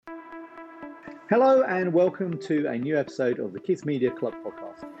Hello and welcome to a new episode of the Kids Media Club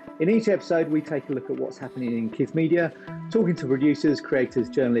podcast. In each episode, we take a look at what's happening in kids media, talking to producers, creators,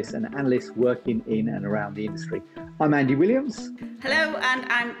 journalists and analysts working in and around the industry. I'm Andy Williams. Hello, and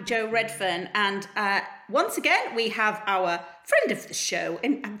I'm Jo Redfern. And once again, we have our friend of the show.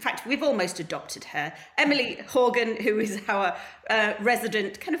 In fact, we've almost adopted her, Emily Horgan, who is our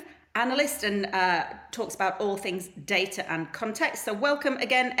resident kind of analyst and talks about all things data and context. So welcome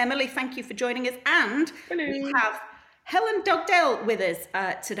again, Emily. Thank you for joining us. And Hello. We have Helen Dugdale with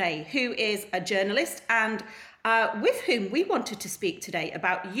us today, who is a journalist and with whom we wanted to speak today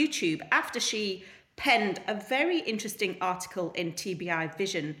about YouTube after she penned a very interesting article in TBI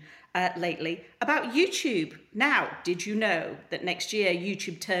Vision lately about YouTube. Now, did you know that next year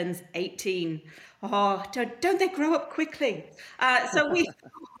YouTube turns 18? Oh, don't they grow up quickly? So we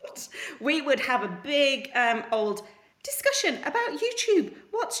thought we would have a big old discussion about YouTube.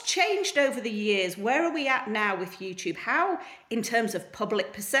 What's changed over the years? Where are we at now with YouTube? How, in terms of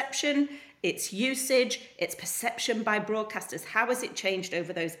public perception, its usage, its perception by broadcasters, how has it changed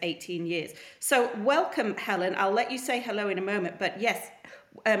over those 18 years? So welcome, Helen. I'll let you say hello in a moment, but yes,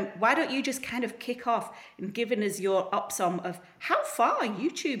 why don't you just kind of kick off and giving us your upsum of how far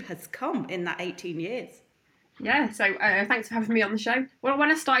YouTube has come in that 18 years? Yeah, so thanks for having me on the show. Well,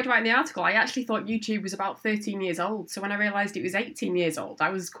 when I started writing the article, I actually thought YouTube was about 13 years old. So when I realised it was 18 years old, I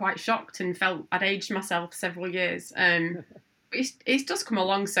was quite shocked and felt I'd aged myself several years. It's just come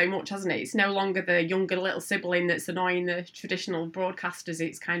along so much, hasn't it? It's no longer the younger little sibling that's annoying the traditional broadcasters.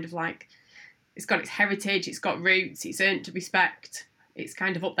 It's kind of like, it's got its heritage, it's got roots, it's earned respect. It's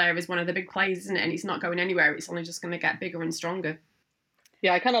kind of up there as one of the big players, isn't it? And it's not going anywhere. It's only just going to get bigger and stronger.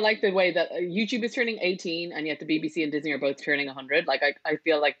 Yeah, I kind of like the way that YouTube is turning 18 and yet the BBC and Disney are both turning 100. Like, I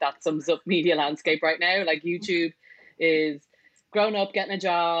feel like that sums up media landscape right now. Like, YouTube is grown up, getting a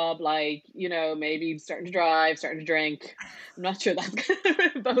job, like, you know, maybe starting to drive, starting to drink. I'm not sure that's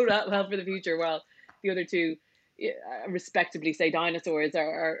going to bode out well for the future. Well, the other two, respectively, say dinosaurs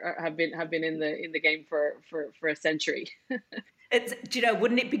have been in the game for a century. Do you know,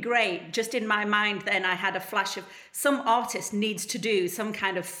 wouldn't it be great? Just in my mind then I had a flash of some artist needs to do some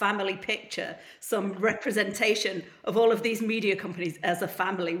kind of family picture, some representation of all of these media companies as a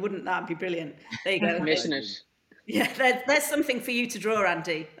family. Wouldn't that be brilliant? There you go. Commission it. Yeah, there's something for you to draw,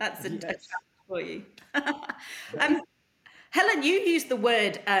 Andy. That's a challenge for you. Helen, you used the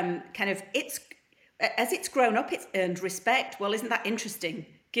word kind of, as it's grown up, it's earned respect. Well, isn't that interesting,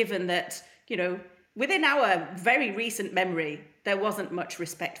 given that, you know, within our very recent memory, there wasn't much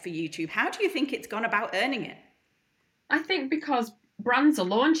respect for YouTube. How do you think it's gone about earning it? I think because brands are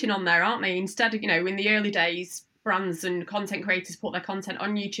launching on there, aren't they? Instead of, you know, in the early days, brands and content creators put their content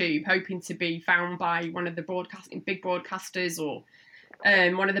on YouTube, hoping to be found by one of the big broadcasters or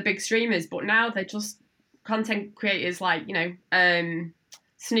one of the big streamers. But now they're just content creators like, you know,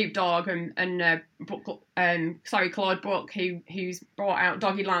 Snoop Dogg and Claude Brook, who's brought out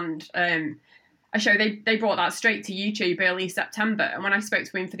Doggyland. A show they brought that straight to YouTube early September, and when I spoke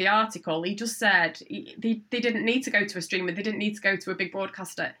to him for the article, he just said they didn't need to go to a streamer, they didn't need to go to a big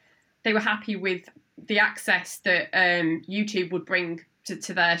broadcaster. They were happy with the access that YouTube would bring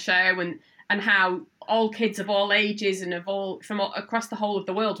to their show, and how all kids of all ages and from across the whole of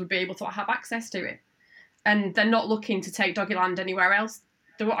the world would be able to have access to it. And they're not looking to take Doggyland anywhere else.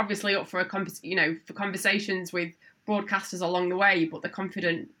 They're obviously up for for conversations with broadcasters along the way, but they're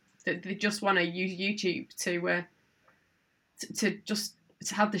confident that they just want to use YouTube to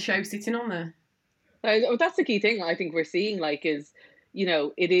have the show sitting on there. That's the key thing I think we're seeing, like, is, you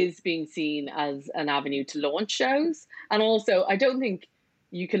know, it is being seen as an avenue to launch shows. And also, I don't think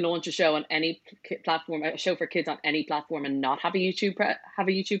you can launch a show on any platform, a show for kids on any platform, and not have a YouTube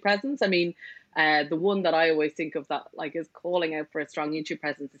presence. I mean, the one that I always think of that like is calling out for a strong YouTube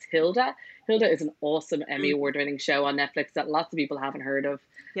presence is Hilda. Hilda is an awesome Emmy award-winning show on Netflix that lots of people haven't heard of.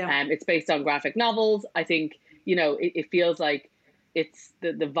 Yeah. It's based on graphic novels. I think, you know, it feels like it's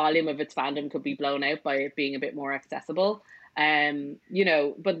the volume of its fandom could be blown out by it being a bit more accessible. You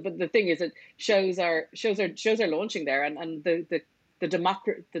know, but the thing is that shows are launching there, and the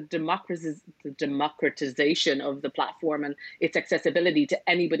democratization of the platform and its accessibility to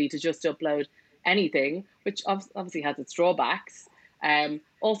anybody to just upload anything, which obviously has its drawbacks,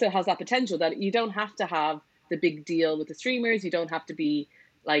 also has that potential that you don't have to have the big deal with the streamers. You don't have to be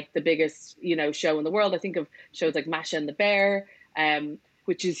like the biggest, you know, show in the world. I think of shows like Masha and the Bear,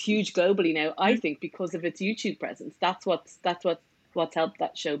 which is huge globally now, I think, because of its YouTube presence. That's what's helped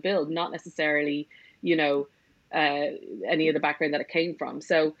that show build, not necessarily, you know, any of the background that it came from.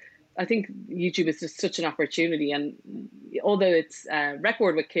 So I think YouTube is just such an opportunity, and although its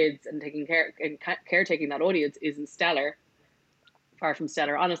record with kids and taking care and caretaking that audience isn't stellar, far from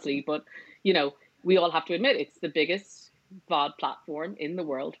stellar, honestly, but we all have to admit it's the biggest VOD platform in the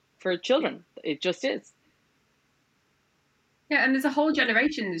world for children. It just is. Yeah, and there's a whole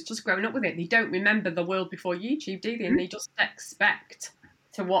generation that's just grown up with it. They don't remember the world before YouTube, do they? And they just expect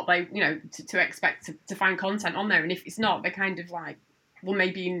to what they, to expect to find content on there. And if it's not, they're kind of like, well,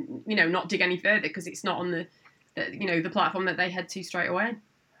 maybe, not dig any further because it's not on the platform that they head to straight away.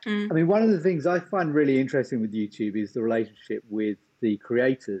 I mean, one of the things I find really interesting with YouTube is the relationship with the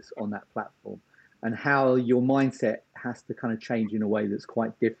creators on that platform and how your mindset has to kind of change in a way that's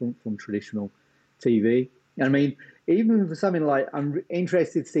quite different from traditional TV. I mean, even for something like, I'm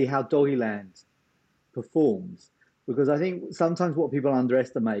interested to see how Doggyland performs, because I think sometimes what people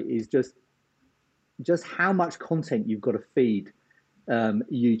underestimate is just how much content you've got to feed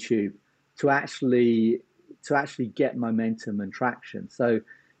YouTube to actually get momentum and traction. So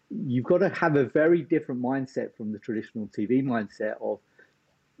you've got to have a very different mindset from the traditional TV mindset of,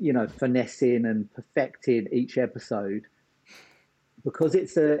 finessing and perfecting each episode, because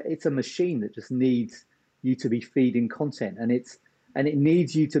it's a machine that just needs you to be feeding content, and it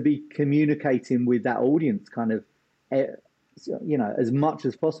needs you to be communicating with that audience kind of, as much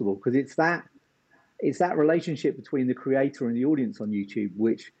as possible, because it's that relationship between the creator and the audience on YouTube,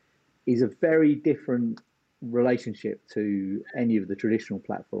 which is a very different relationship to any of the traditional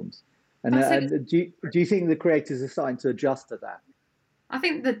platforms. And do you think the creators are starting to adjust to that? I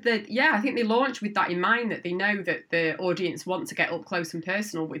think that I think they launch with that in mind, that they know that the audience want to get up close and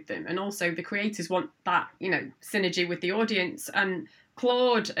personal with them, and also the creators want that synergy with the audience. And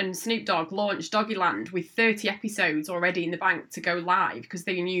Claude and Snoop Dogg launched Doggyland with 30 episodes already in the bank to go live, because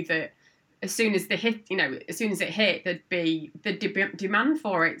they knew that as soon as it hit, there'd be the demand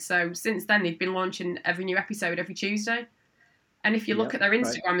for it. So since then, they've been launching every new episode every Tuesday. And if you look at their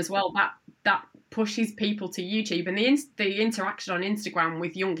Instagram as well, that pushes people to YouTube, and the interaction on Instagram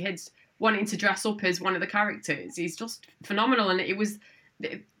with young kids wanting to dress up as one of the characters is just phenomenal. And it was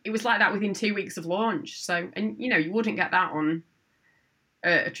like that within 2 weeks of launch. So, and you wouldn't get that on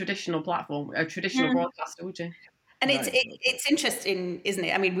a traditional platform, a traditional broadcaster, would you? And it's interesting, isn't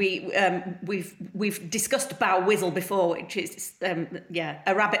it? I mean, we've discussed Bow Whizzle before, which is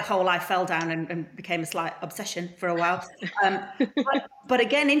a rabbit hole I fell down and became a slight obsession for a while. But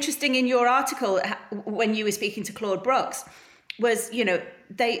again, interesting in your article when you were speaking to Claude Brooks was,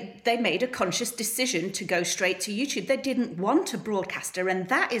 they made a conscious decision to go straight to YouTube. They didn't want a broadcaster, and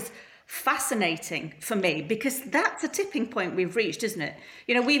that is fascinating for me, because that's a tipping point we've reached, isn't it?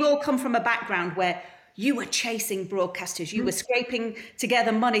 We've all come from a background where you were chasing broadcasters. You were scraping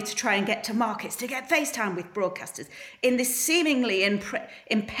together money to try and get to markets, to get FaceTime with broadcasters, in this seemingly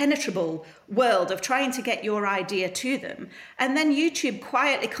impenetrable world of trying to get your idea to them. And then YouTube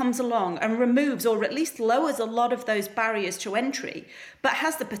quietly comes along and removes, or at least lowers, a lot of those barriers to entry, but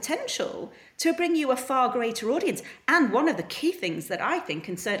has the potential to bring you a far greater audience. And one of the key things that I think,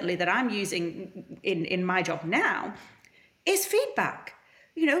 and certainly that I'm using in my job now, is feedback.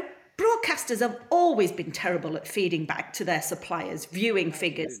 Broadcasters have always been terrible at feeding back to their suppliers, viewing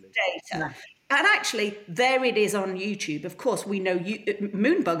figures, data. And actually, there it is on YouTube. Of course, we know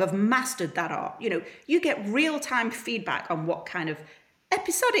Moonbug have mastered that art. You get real-time feedback on what kind of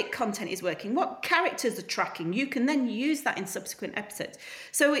episodic content is working, what characters are tracking. You can then use that in subsequent episodes.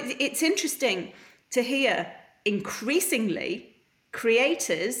 So it's interesting to hear increasingly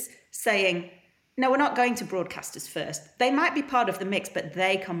creators saying, no, we're not going to broadcasters first. They might be part of the mix, but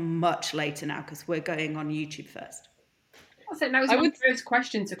they come much later now because we're going on YouTube first. That was my first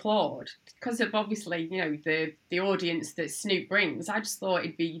question to Claude, because of obviously, the audience that Snoop brings. I just thought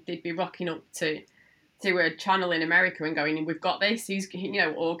they'd be rocking up to a channel in America and going, we've got this,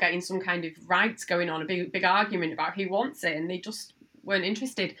 or getting some kind of rights going on, a big argument about who wants it, and they just weren't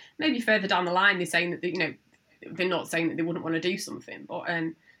interested. Maybe further down the line, they're saying that they're not saying that they wouldn't want to do something, but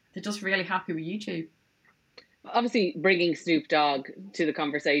they're just really happy with YouTube. Obviously, bringing Snoop Dogg to the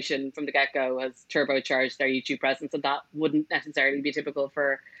conversation from the get-go has turbocharged their YouTube presence, and that wouldn't necessarily be typical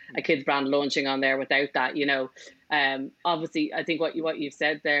for a kids brand launching on there without that. Obviously, I think what you've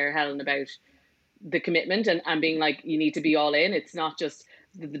said there, Helen, about the commitment and being like, you need to be all in. It's not just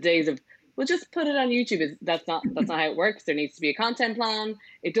the days of, we'll just put it on YouTube. That's not how it works. There needs to be a content plan.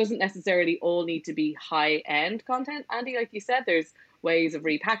 It doesn't necessarily all need to be high-end content. Andy, like you said, there's ways of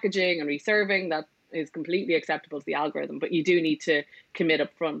repackaging and reserving that is completely acceptable to the algorithm, but you do need to commit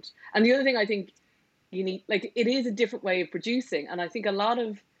up front. And the other thing I think you need, it is a different way of producing. And I think a lot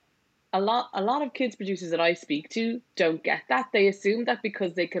of a lot of kids producers that I speak to don't get that. They assume that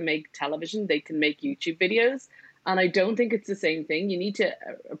because they can make television, they can make YouTube videos. And I don't think it's the same thing. You need to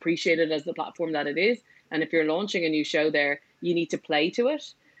appreciate it as the platform that it is. And if you're launching a new show there, you need to play to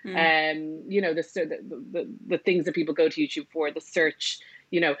it. You know, the things that people go to YouTube for, the search,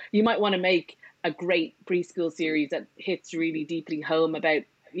 you know, you might want to make a great preschool series that hits really deeply home about,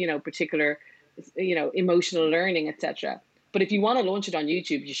 you know, particular, you know, emotional learning, etc. But if you want to launch it on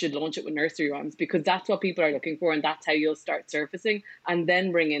YouTube, you should launch it with nursery rhymes, because that's what people are looking for, and that's how you'll start surfacing, and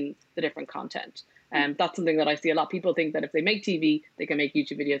then bring in the different content. That's something that I see a lot. People think that if they make TV, they can make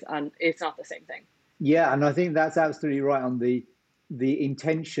YouTube videos, and it's not the same thing. Yeah, and I think that's absolutely right on the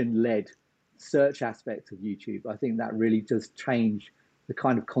intention-led search aspect of YouTube. I think that really does change the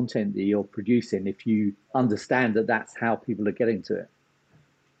kind of content that you're producing if you understand that that's how people are getting to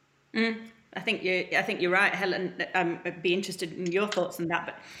it. I think you're right, Helen. I'd be interested in your thoughts on that.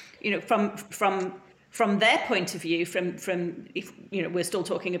 But you know, from their point of view, from if you know, we're still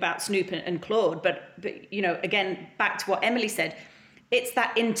talking about Snoop and Claude, but you know, again, back to what Emily said, it's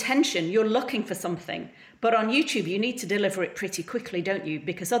that intention. You're looking for something, but on YouTube, you need to deliver it pretty quickly, don't you?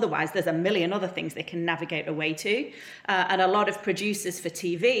 Because otherwise, there's a million other things they can navigate away to. And a lot of producers for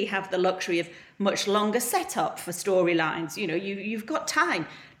TV have the luxury of much longer setup for storylines. You know, you've got time.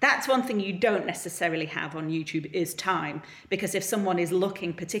 That's one thing you don't necessarily have on YouTube is time. Because if someone is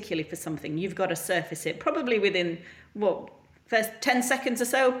looking particularly for something, you've got to surface it probably within, first 10 seconds or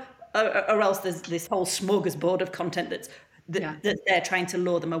so, or else there's this whole smorgasbord of content that's they're trying to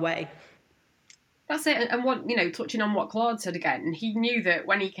lure them away. That's it. And what, you know, touching on what Claude said again, he knew that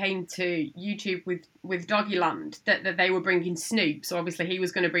when he came to YouTube with Doggyland, that they were bringing Snoop. So obviously he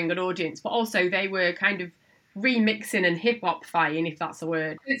was going to bring an audience, but also they were kind of remixing and hip-hop-fying, if that's a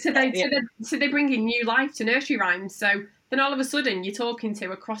word. So they bring in new life to nursery rhymes. So then all of a sudden you're talking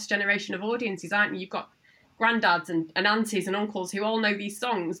to a cross-generation of audiences, aren't you? You've got granddads and aunties and uncles who all know these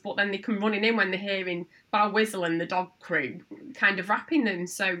songs, but then they come running in when they're hearing Bow Whistle and the Dog Crew kind of rapping them.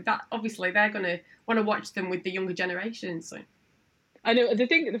 So that obviously they're going to want to watch them with the younger generation. So I know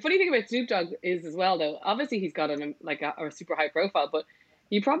the funny thing about Snoop Dogg is as well, though, obviously he's got a super high profile, but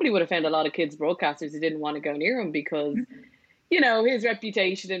you probably would have found a lot of kids broadcasters who didn't want to go near him because, you know, his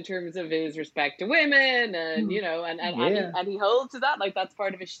reputation in terms of his respect to women and, you know, and he holds to that, like that's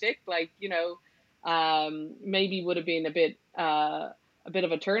part of his shtick, like, you know, maybe would have been a bit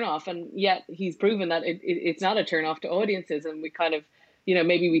of a turnoff, and yet he's proven that it's not a turnoff to audiences. And we kind of, you know,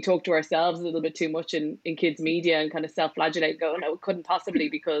 maybe we talk to ourselves a little bit too much in kids media and kind of self-flagellate, go, no, it couldn't possibly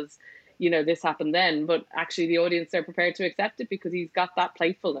because, you know, this happened then. But actually the audience are prepared to accept it because he's got that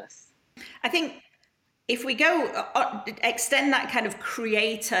playfulness. I think if we go extend that kind of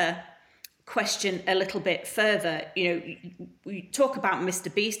creator question a little bit further, you know, we talk about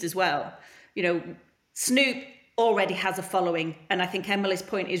Mr. Beast as well. You know, Snoop already has a following, and I think Emily's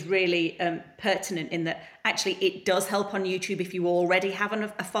point is really pertinent in that actually it does help on YouTube if you already have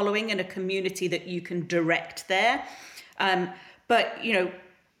a following and a community that you can direct there. But, you know,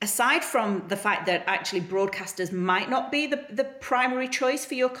 aside from the fact that actually broadcasters might not be the primary choice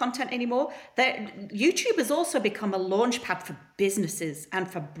for your content anymore, that YouTube has also become a launchpad for businesses and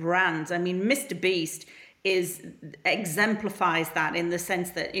for brands. I mean, Mr. Beast exemplifies that in the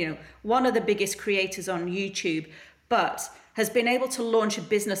sense that, you know, one of the biggest creators on YouTube, but has been able to launch a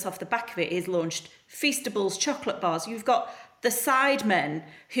business off the back of it. He's launched Feastables chocolate bars. You've got the Sidemen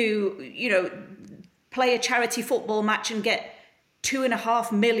who, you know, play a charity football match and get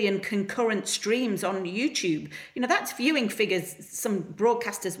 2.5 million concurrent streams on YouTube. You know, that's viewing figures some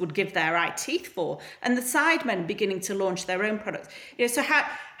broadcasters would give their eye teeth for. And the Sidemen beginning to launch their own products. You know, so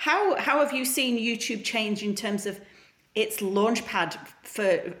how have you seen YouTube change in terms of its launchpad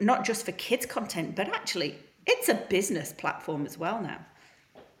for not just for kids content, but actually it's a business platform as well now?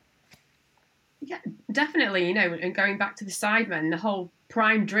 Yeah, definitely. You know, and going back to the Sidemen, the whole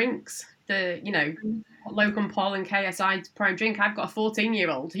Prime Drinks, you know, Logan Paul and KSI's Prime Drink. I've got a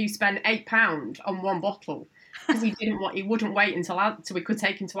 14-year-old who spent £8 on one bottle because he wouldn't wait until we could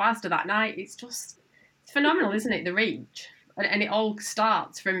take him to Asda that night. It's phenomenal, isn't it? The reach, and it all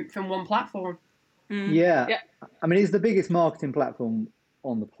starts from one platform. Yeah. I mean, it's the biggest marketing platform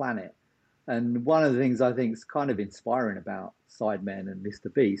on the planet, and one of the things I think is kind of inspiring about Sidemen and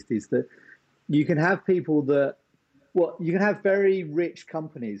Mr. Beast is that you can have people you can have very rich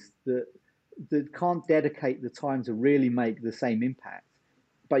companies that can't dedicate the time to really make the same impact.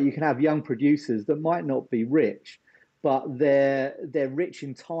 But you can have young producers that might not be rich, but they're rich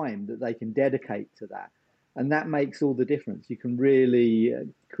in time that they can dedicate to that. And that makes all the difference. You can really,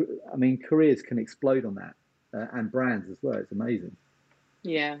 careers can explode on that, and brands as well. It's amazing.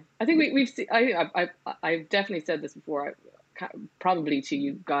 Yeah, I think we've seen. I've definitely said this before, probably to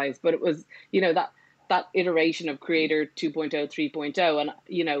you guys, but it was, that iteration of Creator 2.0, 3.0, and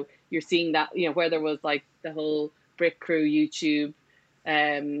you're seeing that, where there was like the whole Brick Crew YouTube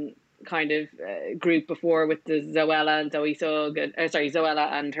kind of group before, with the Zoella and Zoe Sugg, and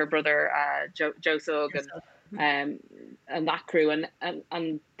Zoella and her brother Joe Sugg, and that crew, and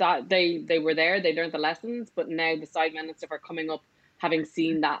that they were there, they learned the lessons, but now the sidemen and stuff are coming up, having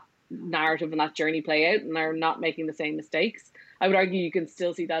seen that narrative and that journey play out, and they're not making the same mistakes. I would argue you can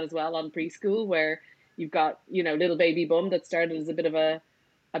still see that as well on preschool, where you've got, little baby bum that started as a bit of a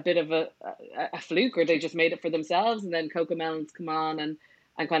fluke, or they just made it for themselves, and then CoComelon's come on and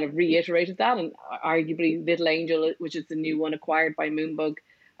kind of reiterated that, and arguably Little Angel, which is the new one acquired by Moonbug,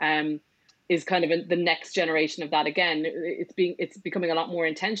 is kind of the next generation of that again. It's becoming a lot more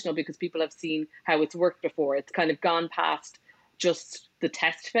intentional, because people have seen how it's worked before. It's kind of gone past just the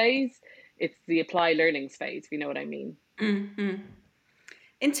test phase. It's the apply learnings phase, if you know what I mean. Mm-hmm.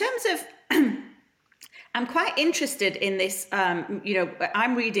 In terms of, I'm quite interested in this,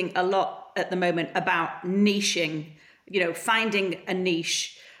 I'm reading a lot at the moment about niching, finding a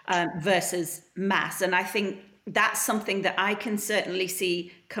niche versus mass. And I think that's something that I can certainly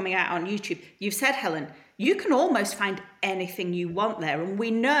see coming out on YouTube. You've said, Helen, you can almost find anything you want there. And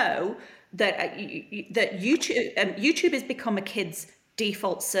we know that that YouTube has become a kid's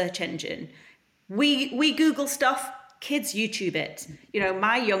default search engine. We Google stuff, kids YouTube it.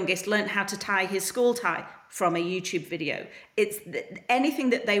 My youngest learned how to tie his school tie from a YouTube video. It's anything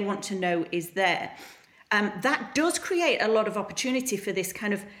that they want to know is there. That does create a lot of opportunity for this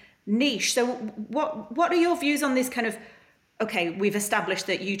kind of niche. So what are your views on this kind of, okay, we've established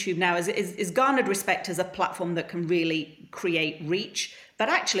that YouTube now is garnered respect as a platform that can really create reach, but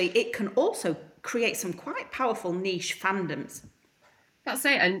actually it can also create some quite powerful niche fandoms. That's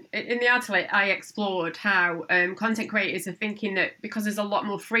it. And in the article, I explored how content creators are thinking that because there's a lot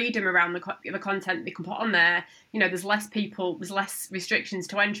more freedom around the content they can put on there, there's less people, there's less restrictions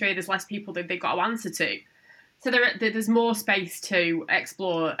to entry, there's less people that they've got to answer to. So there's more space to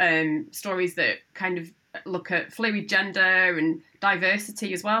explore stories that kind of look at fluid gender and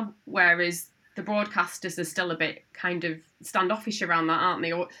diversity as well, whereas the broadcasters are still a bit kind of standoffish around that, aren't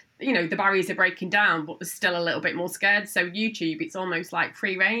they? Or, the barriers are breaking down, but they're still a little bit more scared. So YouTube, it's almost like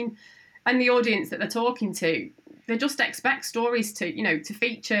free reign. And the audience that they're talking to, they just expect stories to, to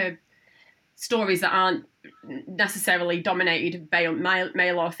feature stories that aren't necessarily dominated by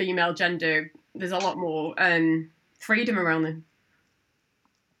male or female gender. There's a lot more freedom around them.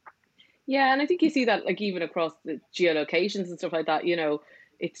 Yeah, and I think you see that like even across the geolocations and stuff like that.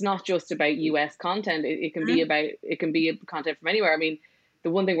 It's not just about US content. It can be content from anywhere. I mean, the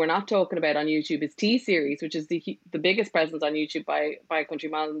one thing we're not talking about on YouTube is T-Series, which is the biggest presence on YouTube by a country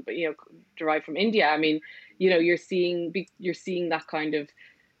mile, but derived from India. I mean, you're seeing that kind of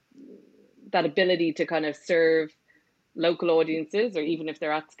that ability to kind of serve local audiences, or even if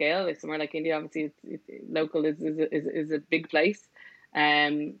they're at scale, like somewhere like India, obviously local is a big place,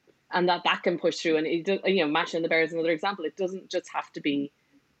 and that can push through. And it does, Masha and the Bear is another example. It doesn't just have to be,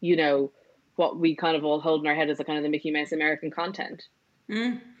 what we kind of all hold in our head as a kind of the Mickey Mouse American content.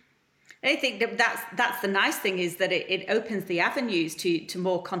 I think that's the nice thing, is that it opens the avenues to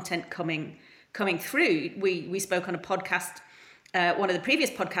more content coming through. We spoke on a podcast, one of the previous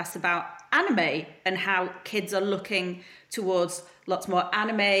podcasts, about anime and how kids are looking towards lots more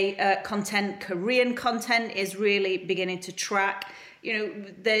anime content. Korean content is really beginning to track.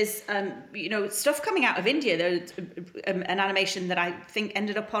 There's stuff coming out of India. There's an animation that I think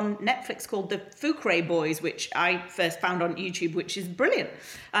ended up on Netflix called The Fukre Boys, which I first found on YouTube, which is brilliant.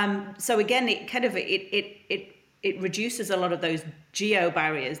 So again, it kind of it reduces a lot of those geo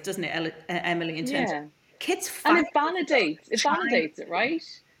barriers, doesn't it, Emily? In terms of kids, and it validates it, right?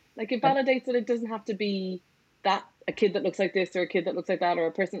 Like it validates that it doesn't have to be that a kid that looks like this or a kid that looks like that, or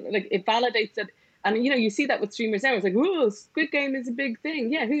a person, like it validates it. And you see that with streamers now. It's like, oh, Squid Game is a big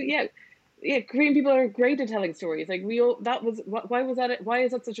thing. Yeah, Korean people are great at telling stories. Like why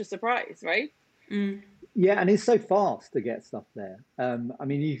is that such a surprise, right? Yeah, and it's so fast to get stuff there. I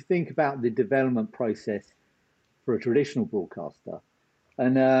mean, you think about the development process for a traditional broadcaster,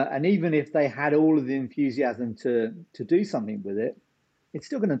 and even if they had all of the enthusiasm to do something with it, it's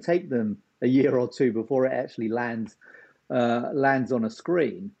still going to take them a year or two before it actually lands on a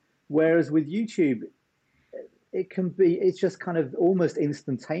screen. Whereas with YouTube, it's just kind of almost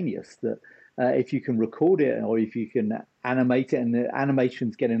instantaneous, that if you can record it or if you can animate it, and the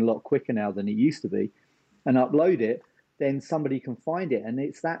animation's getting a lot quicker now than it used to be, and upload it, then somebody can find it. And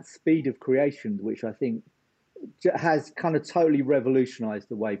it's that speed of creation which I think has kind of totally revolutionized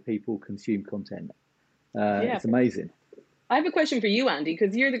the way people consume content. It's amazing. I have a question for you, Andy,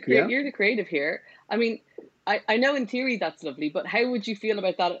 because you're the creative here. I mean, I know in theory that's lovely, but how would you feel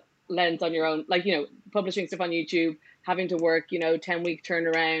about that lens on your own? Like, publishing stuff on YouTube, having to work, 10-week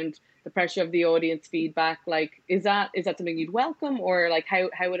turnaround, the pressure of the audience feedback. Like, is that something you'd welcome, or like how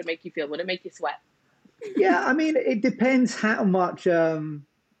would it make you feel? Would it make you sweat? Yeah, I mean, it depends how much.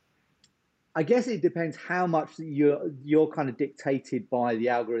 I guess it depends how much you're kind of dictated by the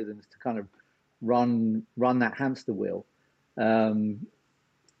algorithms to kind of run that hamster wheel. I'm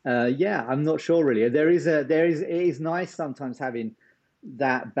not sure really. It is nice sometimes having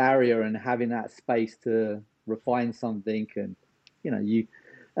that barrier and having that space to refine something, and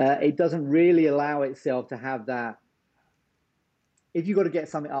it doesn't really allow itself to have that. If you've got to get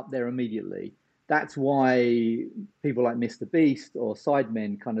something up there immediately, that's why people like Mr. Beast or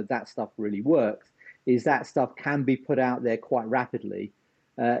Sidemen, kind of that stuff really works, is that stuff can be put out there quite rapidly.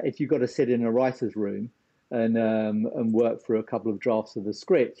 If you've got to sit in a writer's room and work through a couple of drafts of the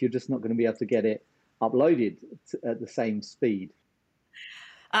script, you're just not going to be able to get it uploaded at the same speed.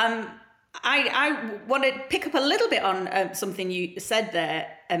 I want to pick up a little bit on something you said there,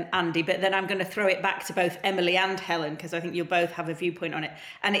 Andy, but then I'm going to throw it back to both Emily and Helen, because I think you'll both have a viewpoint on it.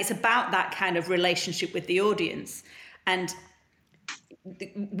 And it's about that kind of relationship with the audience. And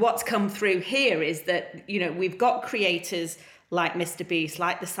what's come through here is that, we've got creators like Mr. Beast,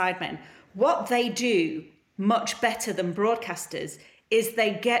 like the Sidemen. What they do much better than broadcasters is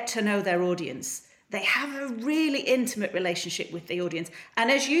they get to know their audience. They have a really intimate relationship with the audience.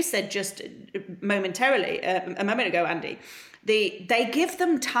 And as you said just momentarily, a moment ago, Andy, they give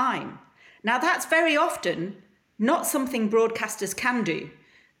them time. Now, that's very often not something broadcasters can do.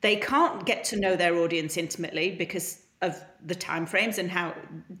 They can't get to know their audience intimately because of the timeframes and how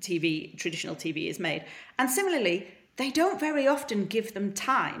traditional TV is made. And similarly, they don't very often give them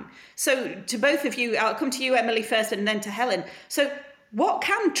time. So to both of you, I'll come to you, Emily, first, and then to Helen. So what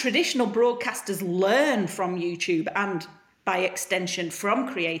can traditional broadcasters learn from YouTube and, by extension, from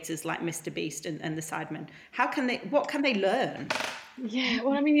creators like Mr. Beast and the Sidemen? What can they learn? Yeah,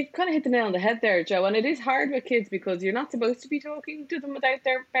 well, I mean, you've kind of hit the nail on the head there, Joe. And it is hard with kids because you're not supposed to be talking to them without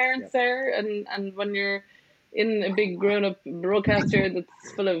their parents there. And when you're in a big grown-up broadcaster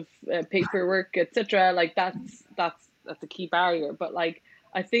that's full of paperwork, etc., like that's a key barrier. But like,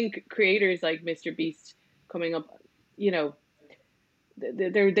 I think creators like Mr. Beast coming up,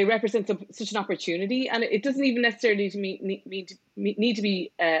 they represent such an opportunity, and it doesn't even necessarily need to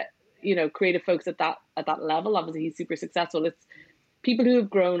be creative folks at that level. Obviously, he's super successful. It's people who have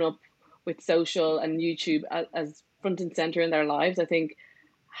grown up with social and YouTube as front and center in their lives. I think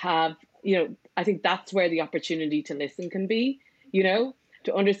I think that's where the opportunity to listen can be.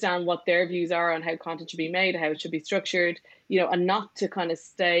 To understand what their views are on how content should be made, how it should be structured. And not to kind of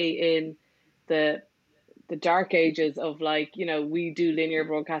stay in the dark ages of like, we do linear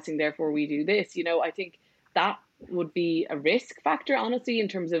broadcasting, therefore we do this. I think that would be a risk factor, honestly, in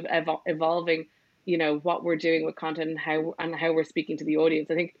terms of evolving, what we're doing with content and how we're speaking to the audience.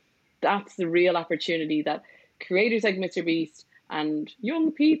 I think that's the real opportunity that creators like Mr. Beast and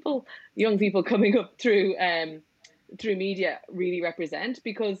young people coming up through media really represent,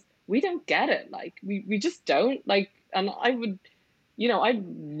 because we don't get it. Like we just don't like, and I would, I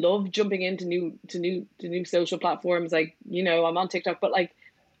love jumping into new social platforms. Like, I'm on TikTok, but like,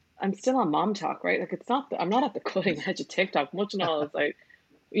 I'm still on Mom Talk, right? Like, I'm not at the cutting edge of TikTok, much and all as I,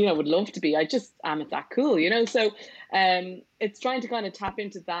 would love to be. I just am at that cool, So, it's trying to kind of tap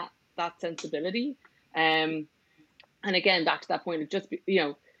into that sensibility. And again, back to that point of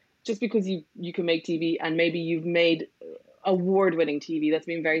just because you can make TV and maybe you've made award-winning TV that's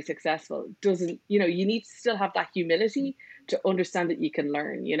been very successful doesn't, you need to still have that humility to understand that you can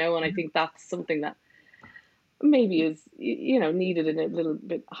learn, and I think that's something that maybe is, needed in a little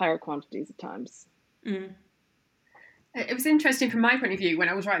bit higher quantities at times. Mm. It was interesting from my point of view. When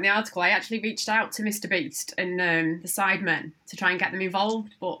I was writing the article, I actually reached out to Mr. Beast and the Sidemen to try and get them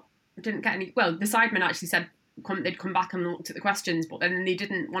involved, but I didn't get any. Well, the Sidemen actually said they'd come back and looked at the questions, but then they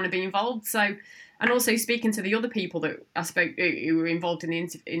didn't want to be involved. So, and also speaking to the other people that I spoke to who were involved in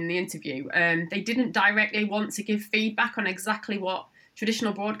the interview, they didn't directly want to give feedback on exactly what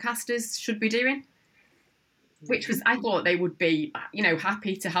traditional broadcasters should be doing, which was, I thought they would be,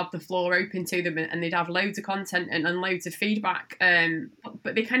 happy to have the floor open to them and they'd have loads of content and loads of feedback.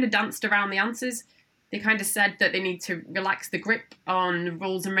 But they kind of danced around the answers. They kind of said that they need to relax the grip on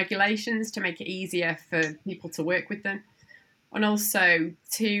rules and regulations to make it easier for people to work with them. And also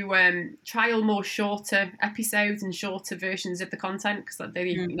to trial more shorter episodes and shorter versions of the content, because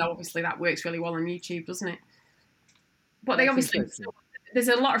obviously that works really well on YouTube, doesn't it? but they That's obviously interesting. there's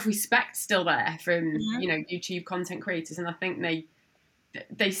a lot of respect still there from Mhm. YouTube content creators, and I think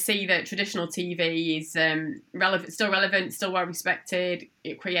they see that traditional TV is relevant, still well respected.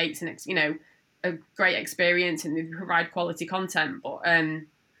 It creates a great experience, and they provide quality content. But I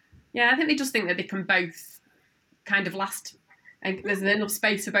think they just think that they can both kind of last, and there's enough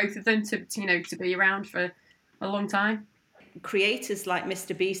space for both of them to be around for a long time. Creators like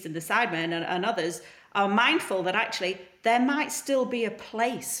Mr. Beast and the Sidemen and others are mindful that actually there might still be a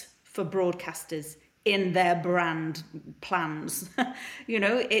place for broadcasters in their brand plans.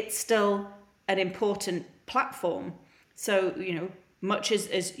 It's still an important platform. So, much as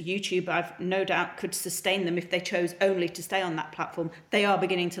YouTube, I've no doubt, could sustain them if they chose only to stay on that platform, they are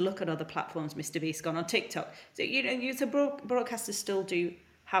beginning to look at other platforms. Mr. Beast gone on TikTok. So, broadcasters still do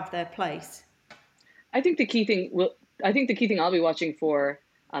have their place. I think the key thing I'll be watching for,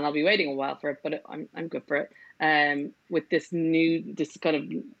 and I'll be waiting a while for it, but I'm good for it. With this kind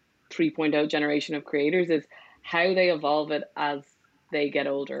of 3.0 generation of creators, is how they evolve it as they get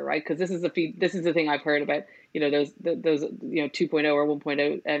older, right? Because this is the thing I've heard about, those 2.0 or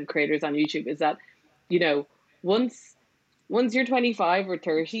 1.0 creators on YouTube, is that, once you're 25 or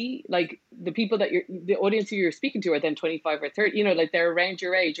 30, like the people the audience who you're speaking to are then 25 or 30, like they're around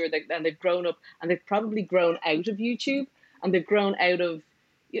your age, and they've grown up, and they've probably grown out of YouTube, and they've grown out of,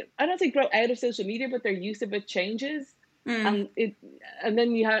 I don't say grow out of social media, but their use of it changes. And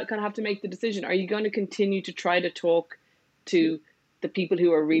then you kind of have to make the decision: are you going to continue to try to talk to the people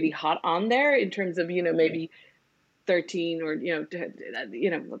who are really hot on there, in terms of maybe 13 or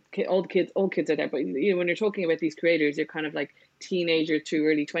old kids are there, but when you're talking about these creators, you're kind of like teenagers to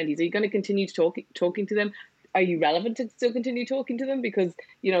early 20s. Are you going to continue talking to them? Are you relevant to still continue talking to them? Because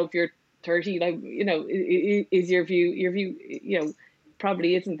if you're 30, is your view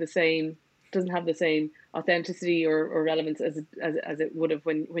probably isn't the same, doesn't have the same authenticity or relevance as it would have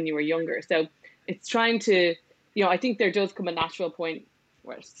when you were younger. So it's trying to, I think there does come a natural point,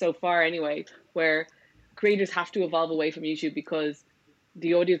 so far anyway, where creators have to evolve away from YouTube, because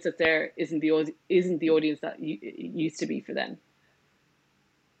the audience that's there isn't the audience that it used to be for them.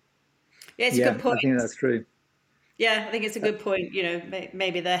 Yeah, it's a good point. I think that's true. Yeah, I think it's a good point.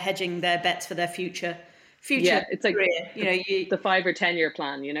 Maybe they're hedging their bets for their future. Yeah, it's like career. The 5 or 10 year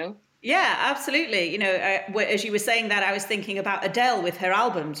plan. Yeah, absolutely. As you were saying that, I was thinking about Adele with her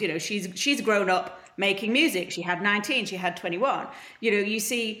albums. She's grown up making music. She had 19, she had 21. You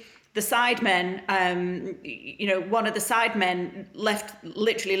see the Sidemen, one of the Sidemen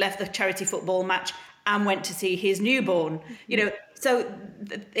literally left the charity football match and went to see his newborn. So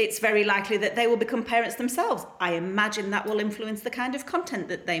it's very likely that they will become parents themselves. I imagine that will influence the kind of content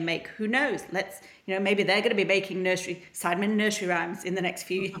that they make. Who knows? Maybe they're going to be making Sidemen nursery rhymes in the next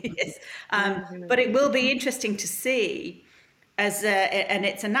few years. But it will be interesting to see, and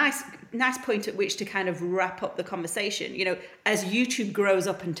it's a nice point at which to kind of wrap up the conversation. As YouTube grows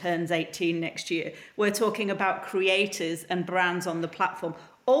up and turns 18 next year, we're talking about creators and brands on the platform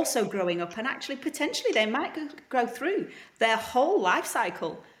also growing up, and actually potentially they might go through their whole life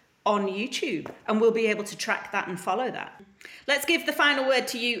cycle on YouTube, and we'll be able to track that and follow that. Let's give the final word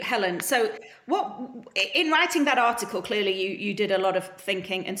to you, Helen. So in writing that article, clearly you did a lot of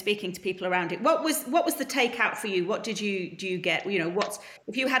thinking and speaking to people around it. What was the takeout for you? What do you get?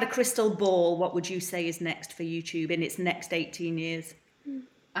 If you had a crystal ball, what would you say is next for YouTube in its next 18 years?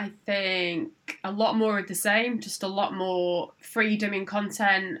 I think a lot more of the same, just a lot more freedom in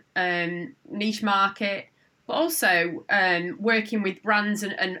content, niche market, but also working with brands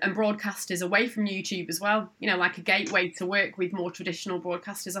and broadcasters away from YouTube as well, like a gateway to work with more traditional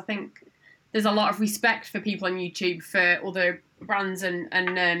broadcasters. I think there's a lot of respect for people on YouTube for other brands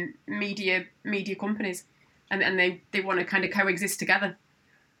and media companies, and they want to kind of coexist together.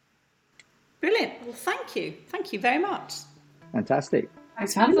 Brilliant. Well, thank you very much. Fantastic.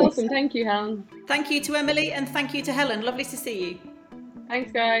 That's awesome. Thank you, Helen. Thank you to Emily, and thank you to Helen. Lovely to see you.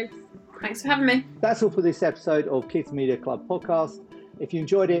 Thanks, guys. Thanks for having me. That's all for this episode of Kids Media Club podcast. If you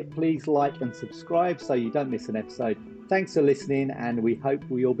enjoyed it, please like and subscribe so you don't miss an episode. Thanks for listening, and we hope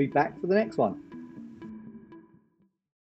we'll be back for the next one.